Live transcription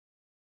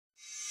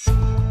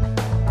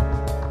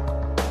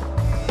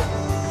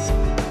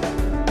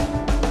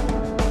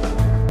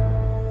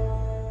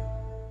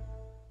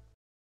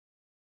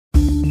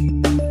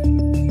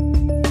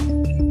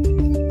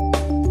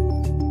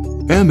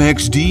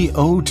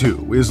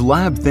MXD-02 is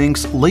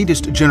Labthink's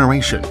latest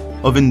generation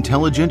of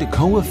intelligent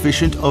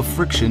coefficient of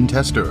friction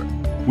tester,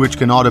 which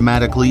can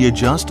automatically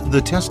adjust the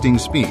testing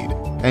speed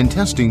and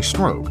testing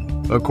stroke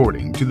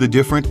according to the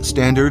different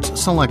standards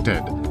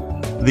selected.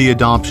 The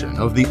adoption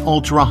of the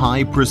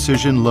ultra-high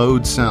precision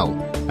load cell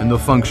and the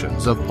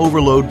functions of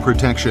overload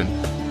protection,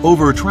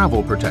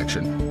 over-travel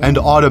protection, and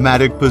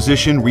automatic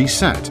position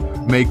reset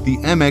make the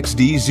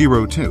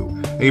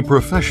MXD-02 a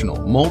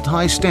professional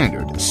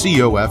multi-standard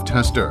COF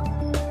tester.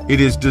 It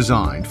is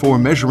designed for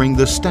measuring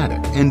the static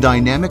and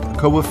dynamic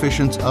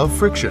coefficients of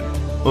friction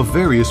of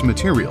various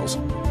materials,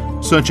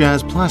 such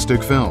as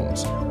plastic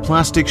films,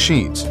 plastic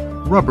sheets,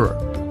 rubber,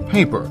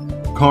 paper,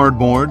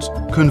 cardboards,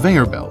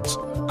 conveyor belts,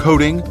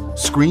 coating,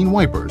 screen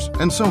wipers,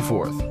 and so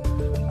forth.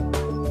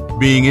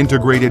 Being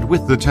integrated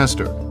with the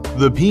tester,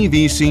 the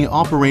PVC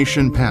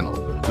operation panel,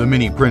 the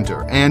mini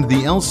printer, and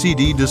the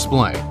LCD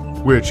display,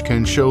 which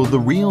can show the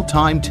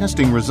real-time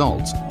testing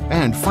results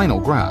and final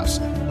graphs,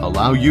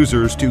 allow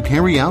users to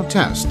carry out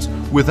tests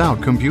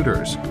without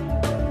computers.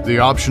 The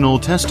optional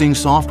testing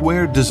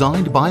software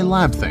designed by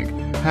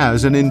Labthink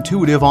has an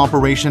intuitive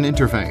operation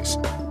interface,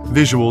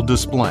 visual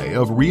display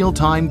of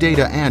real-time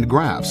data and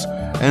graphs,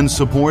 and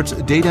supports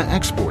data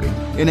exporting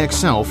in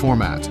Excel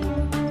format.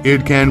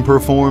 It can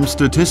perform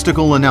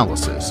statistical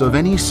analysis of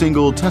any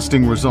single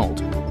testing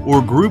result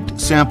or grouped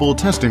sample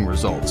testing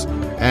results,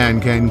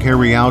 and can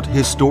carry out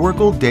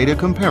historical data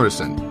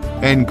comparison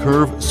and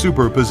curve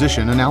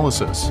superposition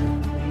analysis.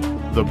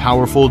 The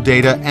powerful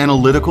data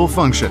analytical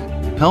function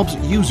helps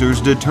users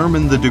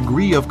determine the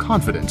degree of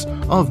confidence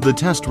of the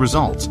test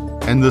results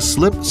and the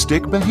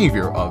slip-stick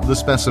behavior of the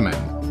specimen.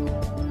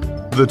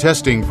 The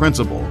testing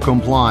principle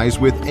complies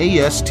with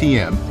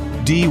ASTM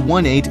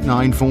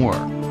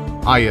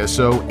D1894,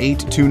 ISO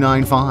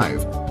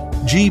 8295,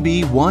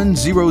 GB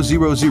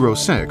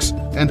 10006,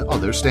 and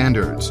other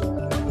standards.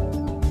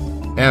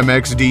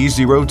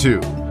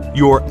 MXD-02,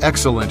 your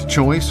excellent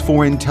choice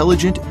for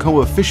intelligent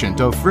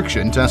coefficient of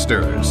friction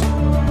testers.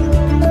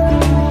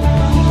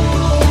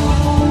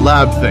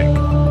 Labthink.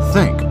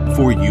 Think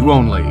for you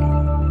only.